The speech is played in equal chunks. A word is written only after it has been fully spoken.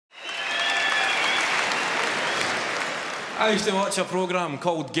I used to watch a programme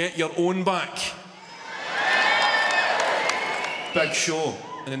called Get Your Own Back. Big show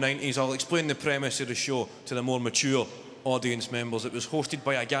in the 90s. I'll explain the premise of the show to the more mature audience members. It was hosted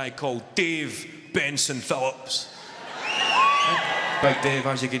by a guy called Dave Benson Phillips. Big Dave,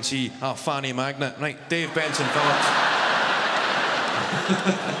 as you can see, a fanny magnet. Right, Dave Benson Phillips.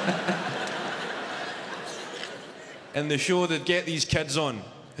 In the show, they'd get these kids on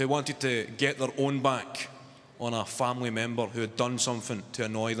who wanted to get their own back on a family member who had done something to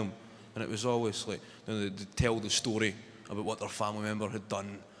annoy them. And it was always like, you know, they'd tell the story about what their family member had done,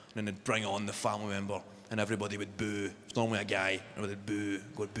 and then they'd bring on the family member, and everybody would boo. It's normally a guy, and they'd boo,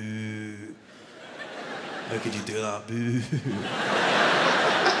 go boo. How could you do that? Boo.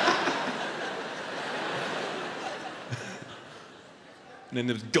 And then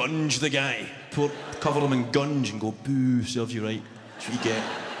they'd gunge the guy, cover him in gunge and go, boo, serves you right. That's what you get,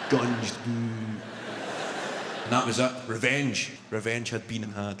 gunged, boo. And that was it, revenge. Revenge had been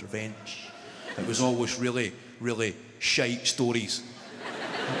had, revenge. It was always really, really shite stories.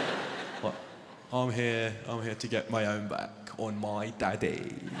 But I'm here to get my own back on my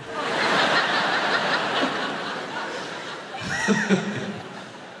daddy.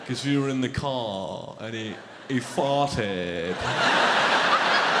 Because we were in the car and he farted.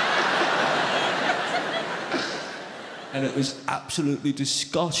 And it was absolutely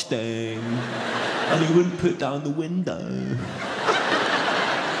disgusting. And he wouldn't put down the window.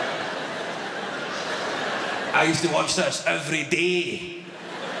 I used to watch this every day.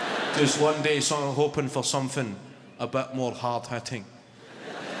 Just one day, sort of hoping for something a bit more hard-hitting.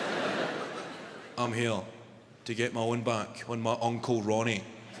 I'm here to get my own back on my Uncle Ronnie.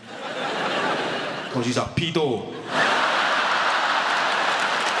 Because he's a pedo.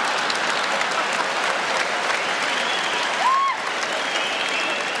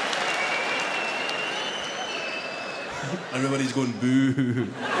 Everybody's going boo.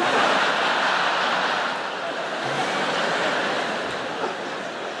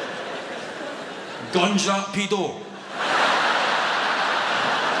 Gunge that pedo.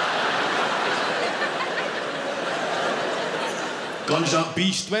 Gunge that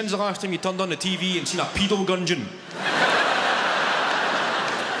beast. When's the last time you turned on the TV and seen a pedo gunging?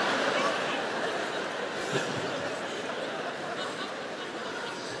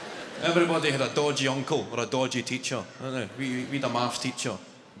 Everybody had a dodgy uncle or a dodgy teacher. I don't know. We had a maths teacher,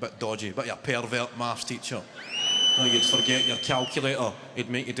 a bit dodgy, but a pervert maths teacher. Oh, you'd forget your calculator. He'd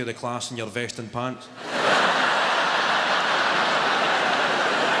make you do the class in your vest and pants.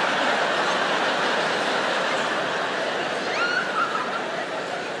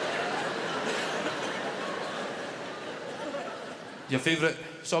 Your favourite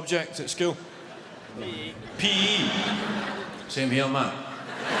subject at school? PE. PE. Same here, man.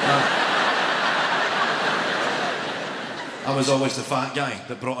 I was always the fat guy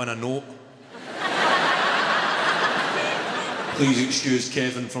that brought in a note. Please excuse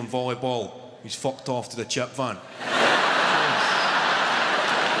Kevin from volleyball. He's fucked off to the chip van.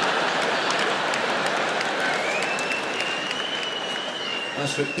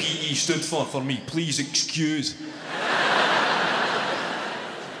 That's what PE stood for me. Please excuse.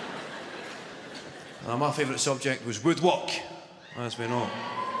 My favourite subject was woodwork, as we know.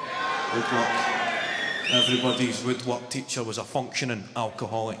 Woodwork. Everybody's woodwork teacher was a functioning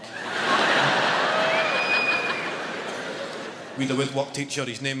alcoholic. We had a woodwork teacher,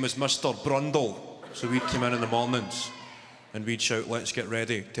 his name was Mr. Brundle. So we'd come in the mornings and we'd shout, let's get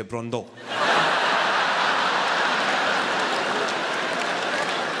ready to Brundle.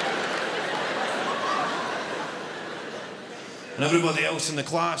 And everybody else in the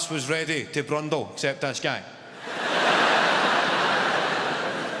class was ready to Brundle, except this guy.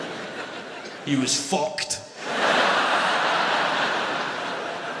 He was fucked.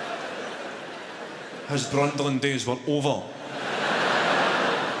 His Brundling days were over.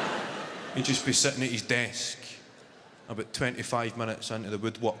 He'd just be sitting at his desk about 25 minutes into the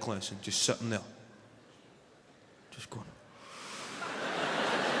woodwork lesson, just sitting there. Just going.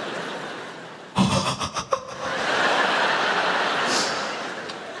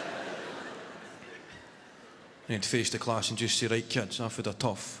 And he'd face the class and just say, right kids, I've had a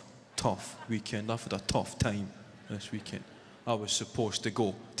tough weekend. I've had a tough time this weekend. I was supposed to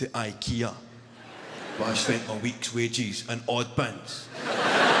go to IKEA, but I spent my week's wages in odd bins.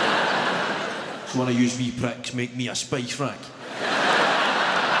 So one of yous wee pricks make me a spice rack.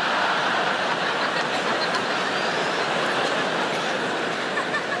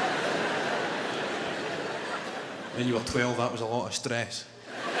 When you were 12, that was a lot of stress.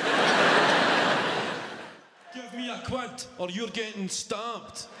 Give me a quid or you're getting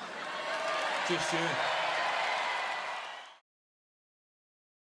stabbed. Just you.